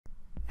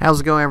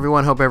How's it going,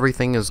 everyone? Hope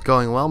everything is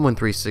going well.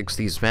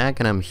 Moon360's back,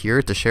 and I'm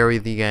here to share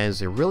with you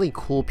guys a really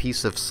cool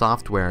piece of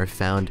software I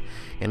found,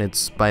 and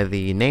it's by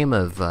the name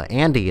of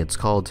Andy. It's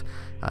called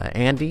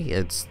Andy.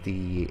 It's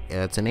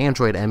an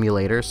Android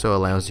emulator, so it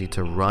allows you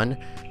to run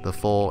the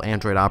full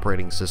Android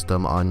operating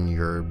system on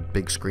your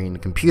big screen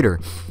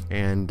computer,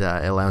 and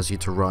it allows you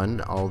to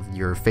run all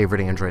your favorite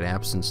Android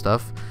apps and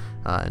stuff,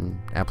 and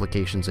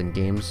applications and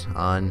games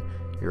on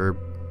your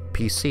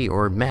PC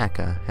or Mac.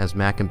 Has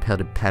Mac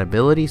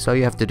compatibility, so all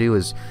you have to do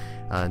is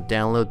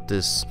download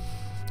this,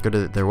 go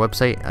to their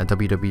website,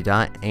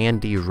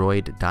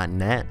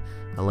 www.andyroid.net.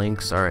 The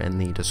links are in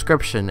the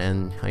description,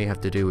 and all you have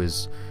to do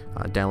is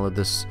download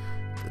this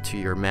to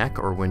your Mac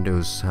or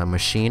Windows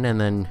machine, and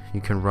then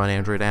you can run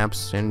Android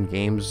apps and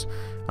games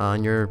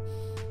on your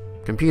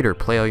computer,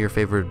 play all your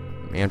favorite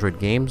Android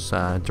games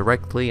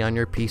directly on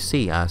your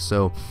PC.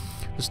 So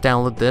just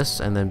download this,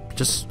 and then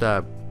just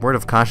word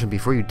of caution,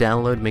 before you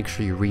download, make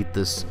sure you read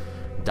this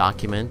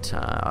document.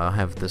 I'll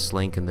have this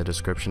link in the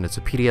description. It's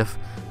a PDF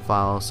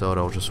file, so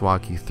it'll just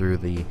walk you through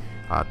the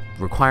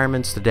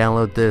requirements to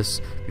download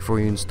this before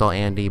you install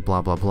Andy,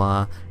 blah blah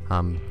blah.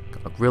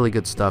 Really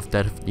good stuff.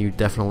 You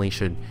definitely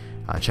should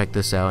check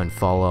this out and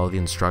follow all the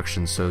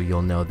instructions, so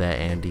you'll know that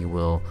Andy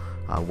will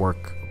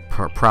work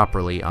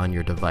properly on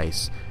your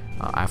device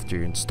after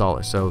you install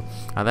it. So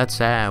that's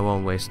that. I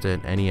won't waste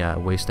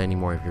any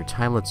more of your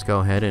time. Let's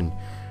go ahead and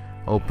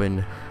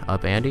open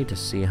up Andy to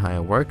see how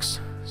it works.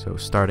 So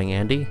starting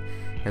Andy,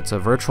 it's a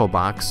virtual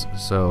box,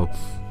 so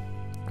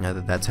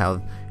that's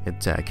how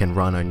it can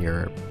run on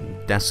your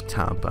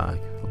desktop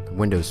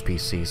Windows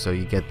PC. So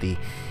you get the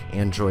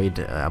Android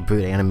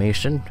boot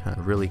animation,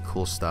 really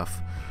cool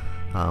stuff.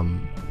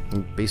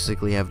 You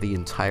basically have the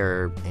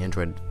entire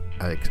Android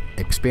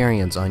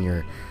experience on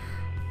your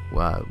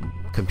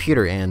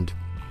computer, and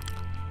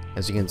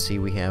as you can see,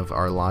 we have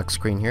our lock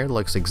screen here. It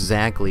looks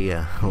exactly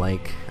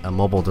like a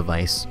mobile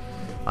device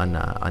on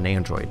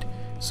Android.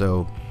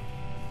 So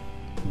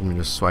let me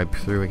just swipe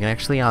through. We can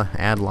actually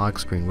add lock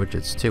screen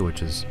widgets too,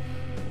 which is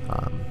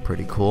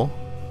pretty cool.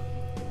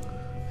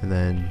 And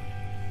then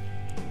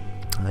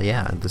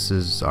yeah, this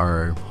is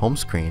our home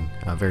screen,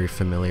 very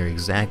familiar,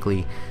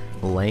 exactly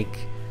like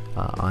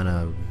on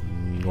a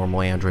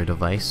normal Android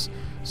device.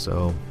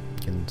 So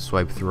you can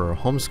swipe through our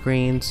home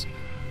screens.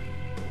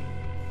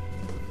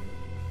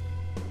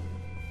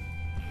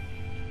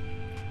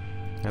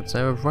 It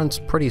runs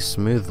pretty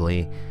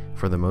smoothly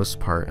for the most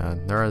part.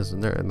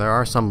 There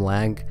are some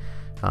lag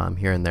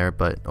here and there,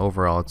 but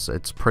overall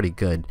it's pretty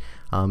good.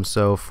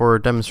 So for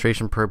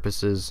demonstration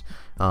purposes,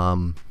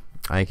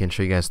 I can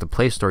show you guys the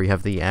Play Store. You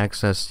have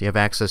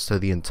access to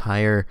the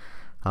entire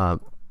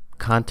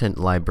content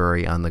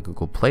library on the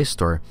Google Play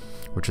Store,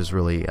 which is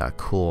really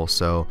cool.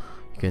 So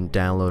you can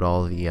download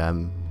all the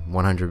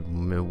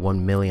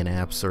 1 million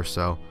apps or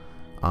so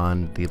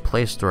on the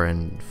Play Store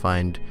and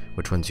find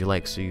which ones you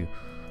like. So you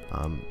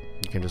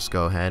can just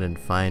go ahead and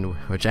find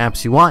which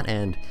apps you want,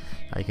 and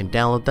you can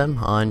download them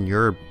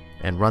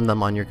and run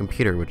them on your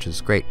computer, which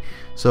is great.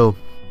 So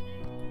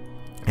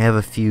I have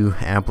a few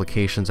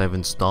applications I've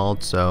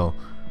installed, so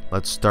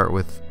let's start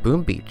with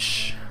Boom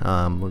Beach.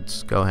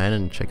 Let's go ahead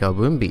and check out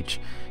Boom Beach.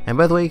 And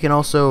by the way, you can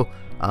also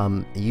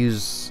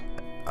download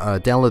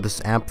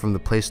this app from the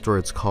Play Store.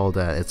 It's called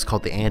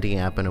the Andy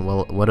app, and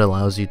what it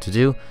allows you to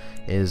do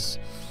is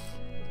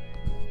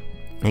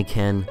it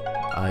can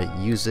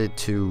use it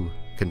to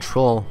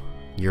control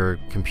your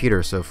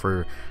computer. So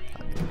for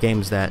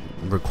games that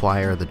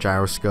require the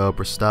gyroscope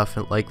or stuff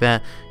like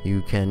that,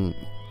 you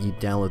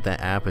download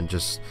that app and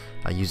just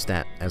use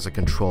that as a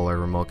controller,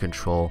 remote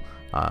control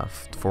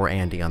for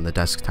Andy on the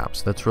desktop.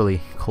 So that's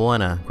really cool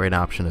and a great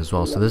option as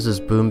well. So this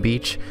is Boom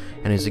Beach,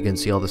 and as you can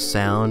see, all the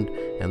sound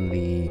and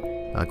the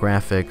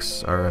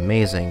graphics are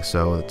amazing,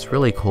 so it's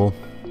really cool.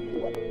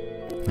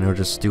 And I'll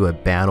just do a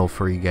battle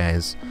for you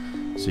guys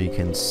so you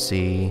can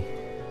see,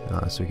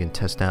 so we can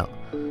test out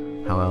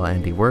how well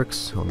Andy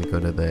works. Let me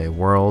go to the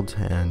world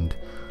and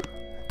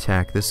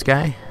attack this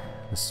guy.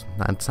 It's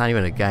not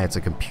even a guy, it's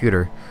a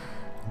computer.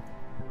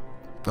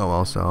 Oh,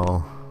 also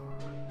I'll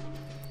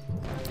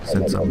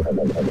send some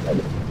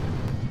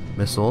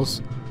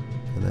missiles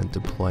and then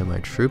deploy my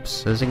troops.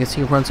 So as you can see,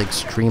 it runs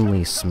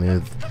extremely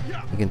smooth.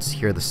 You can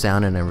hear the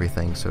sound and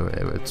everything, so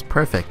it's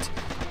perfect,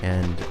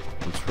 and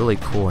it's really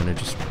cool. And it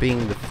just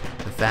being the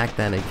fact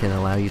that it can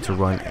allow you to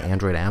run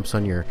Android apps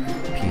on your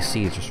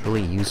PC is just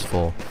really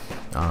useful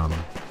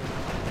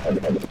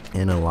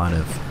in a lot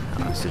of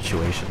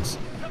situations.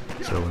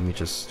 So let me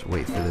just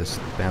wait for this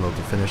battle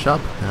to finish up.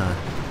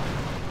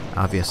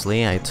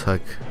 Obviously, I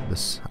took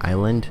this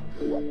island,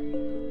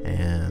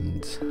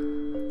 and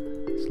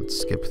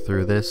let's skip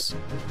through this.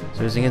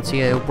 So as you can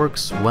see, it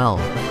works well.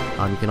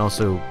 You can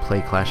also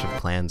play Clash of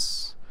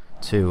Clans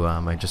too.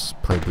 I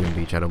just play Boom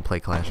Beach. I don't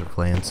play Clash of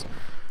Clans.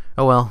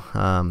 Oh well.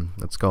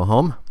 Let's go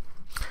home,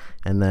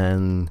 and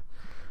then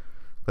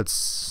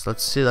let's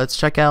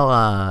check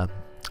out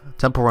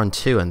Temple Run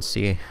 2 and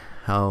see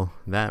how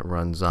that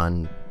runs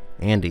on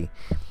Andy.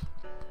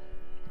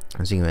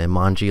 As you can see,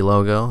 my Manji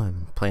logo.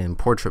 I'm playing in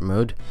portrait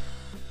mode.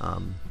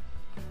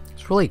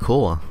 It's really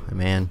cool,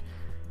 man.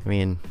 I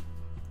mean,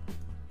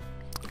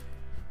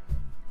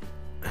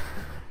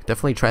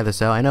 definitely try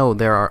this out. I know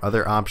there are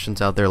other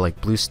options out there like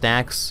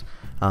BlueStacks,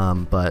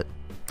 but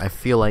I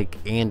feel like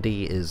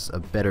Andy is a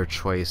better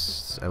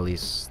choice. At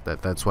least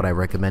that's what I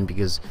recommend,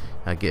 because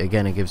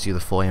again, it gives you the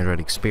full Android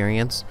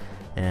experience.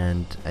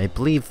 And I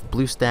believe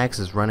BlueStacks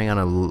is running on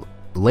a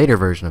later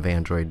version of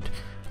Android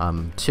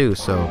too.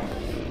 So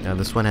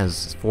this one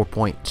has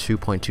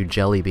 4.2.2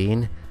 Jelly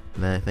Bean,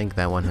 and then I think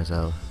that one has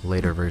a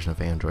later version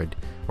of Android,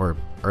 or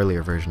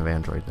earlier version of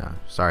Android.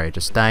 Sorry, I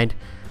just died.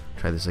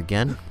 Try this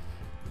again.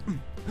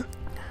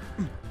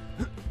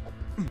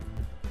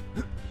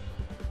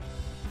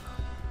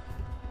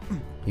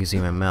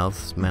 Using my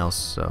mouse,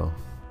 so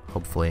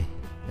hopefully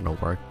it'll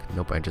work.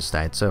 Nope, I just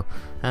died. So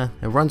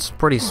it runs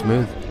pretty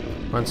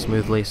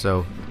smoothly.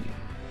 So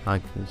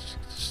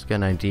just get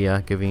an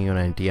idea, giving you an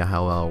idea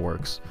how well it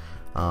works.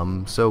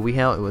 So we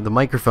have the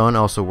microphone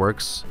also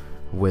works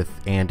with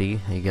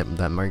Andy. You get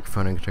that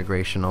microphone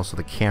integration, also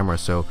the camera.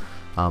 So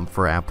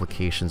for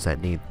applications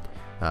that need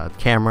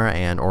camera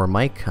and or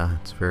mic,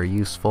 it's very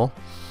useful.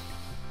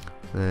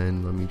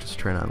 And let me just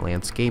turn on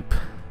landscape.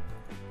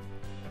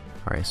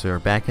 Alright, so we're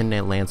back in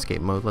that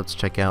landscape mode. Let's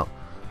check out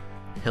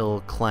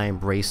Hill Climb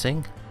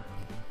Racing.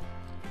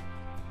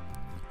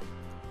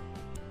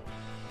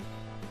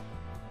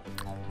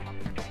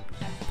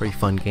 Pretty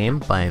fun game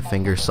by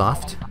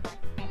Fingersoft.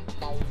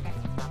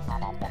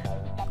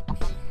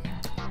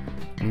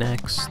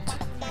 Next.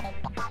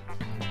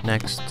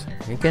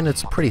 Again,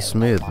 it's pretty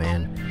smooth,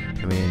 man.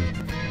 I mean,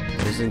 it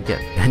doesn't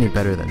get any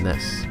better than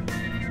this.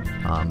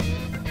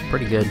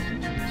 Pretty good.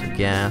 So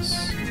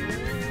gas.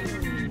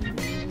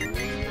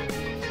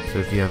 So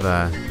if you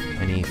have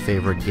any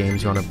favorite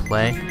games you want to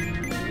play,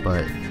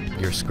 but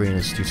your screen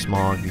is too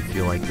small, if you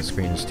feel like the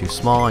screen is too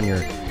small on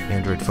your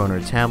Android phone or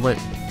tablet,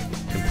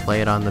 you can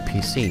play it on the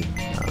PC.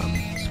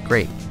 It's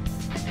great.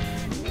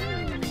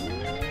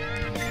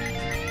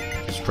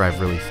 Just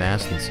drive really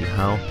fast and see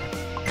how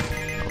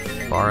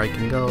far I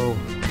can go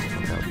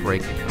without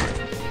breaking.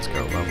 Let's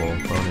go.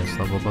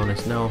 Level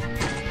bonus. No,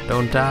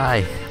 don't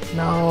die.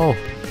 No.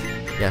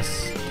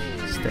 Yes.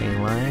 Staying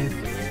alive.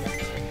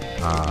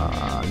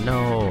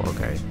 No.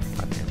 Okay.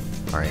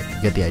 Alright,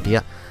 you get the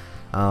idea.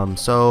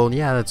 So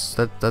yeah,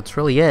 that's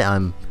really it.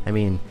 I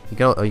mean, you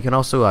can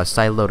also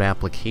sideload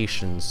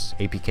applications,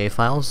 APK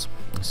files.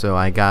 So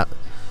I downloaded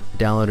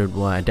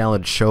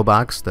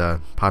Showbox, the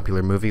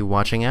popular movie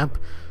watching app,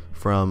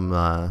 from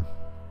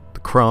the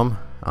Chrome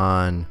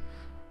on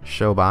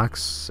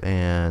Showbox,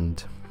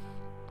 and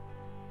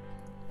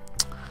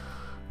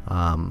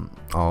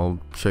I'll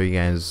show you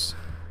guys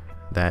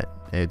that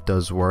it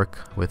does work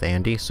with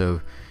Andy.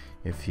 So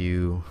if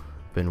you've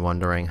been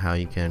wondering how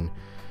you can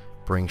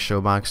bring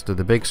Showbox to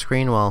the big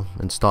screen, well,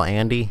 install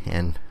Andy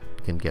and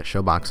you can get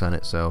Showbox on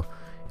it. So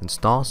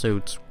install, so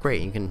it's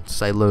great. You can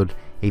sideload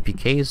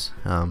APKs,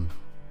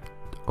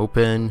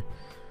 open,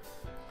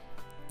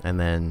 and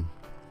then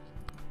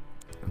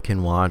you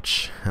can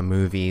watch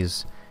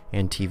movies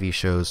and TV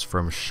shows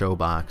from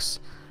Showbox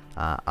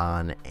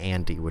on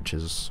Andy, which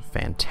is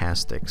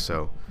fantastic.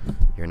 So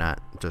you're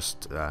not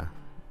just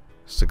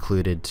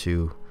secluded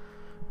to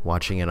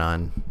watching it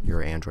on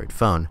your Android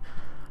phone.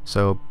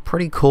 So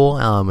pretty cool.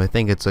 I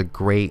think it's a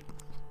great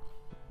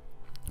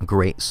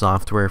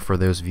software for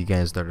those of you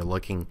guys that are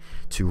looking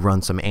to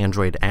run some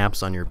Android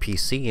apps on your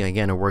PC.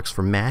 Again, it works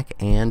for Mac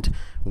and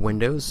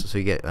Windows, so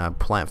you get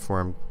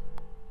platform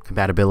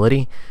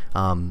compatibility.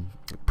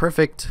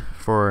 Perfect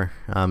for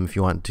if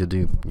you want to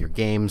do your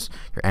games,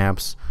 your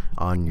apps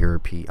on your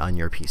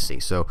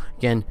PC. So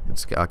again,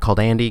 it's called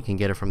Andy. You can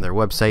get it from their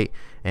website.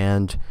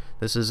 And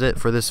this is it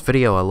for this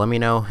video. Let me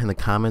know in the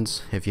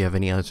comments if you have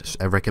any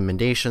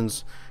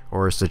recommendations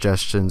or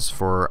suggestions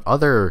for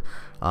other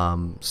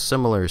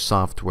similar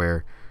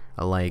software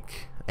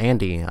like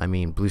Andy. I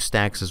mean,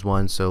 BlueStacks is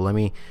one. So let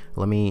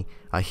me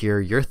hear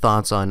your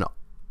thoughts on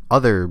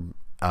other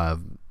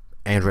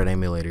Android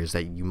emulators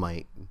that you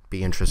might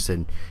be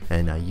interested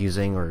in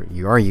using, or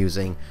you are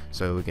using,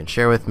 so we can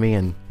share with me.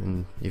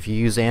 And if you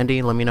use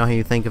Andy, let me know how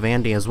you think of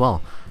Andy as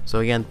well. So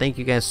again, thank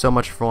you guys so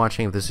much for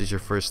watching. If this is your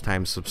first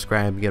time,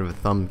 subscribe,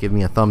 give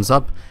me a thumbs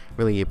up.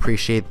 Really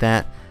appreciate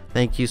that.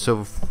 Thank you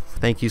so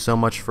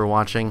much for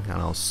watching, and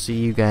I'll see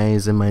you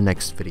guys in my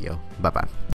next video. Bye bye.